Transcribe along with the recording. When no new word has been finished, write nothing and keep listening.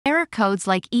Error codes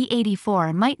like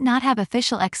E84 might not have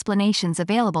official explanations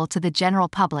available to the general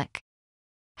public.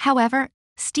 However,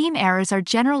 Steam errors are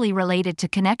generally related to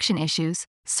connection issues,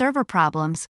 server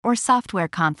problems, or software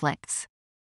conflicts.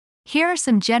 Here are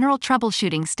some general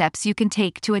troubleshooting steps you can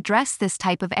take to address this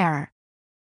type of error.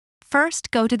 First,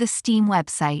 go to the Steam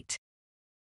website.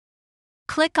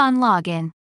 Click on Login.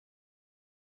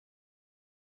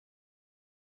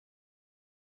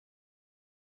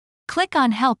 Click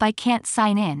on Help, I can't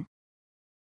sign in.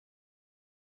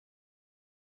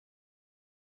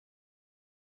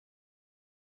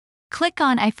 Click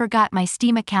on I forgot my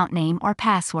Steam account name or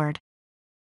password.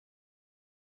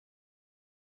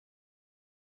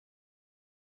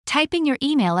 Type in your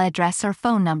email address or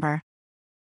phone number.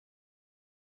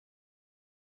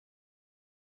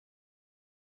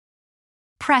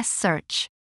 Press Search.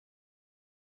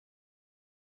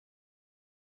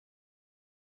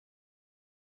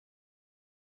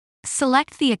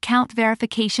 Select the Account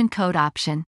Verification Code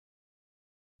option.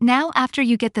 Now, after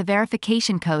you get the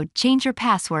verification code, change your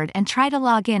password and try to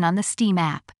log in on the Steam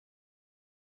app.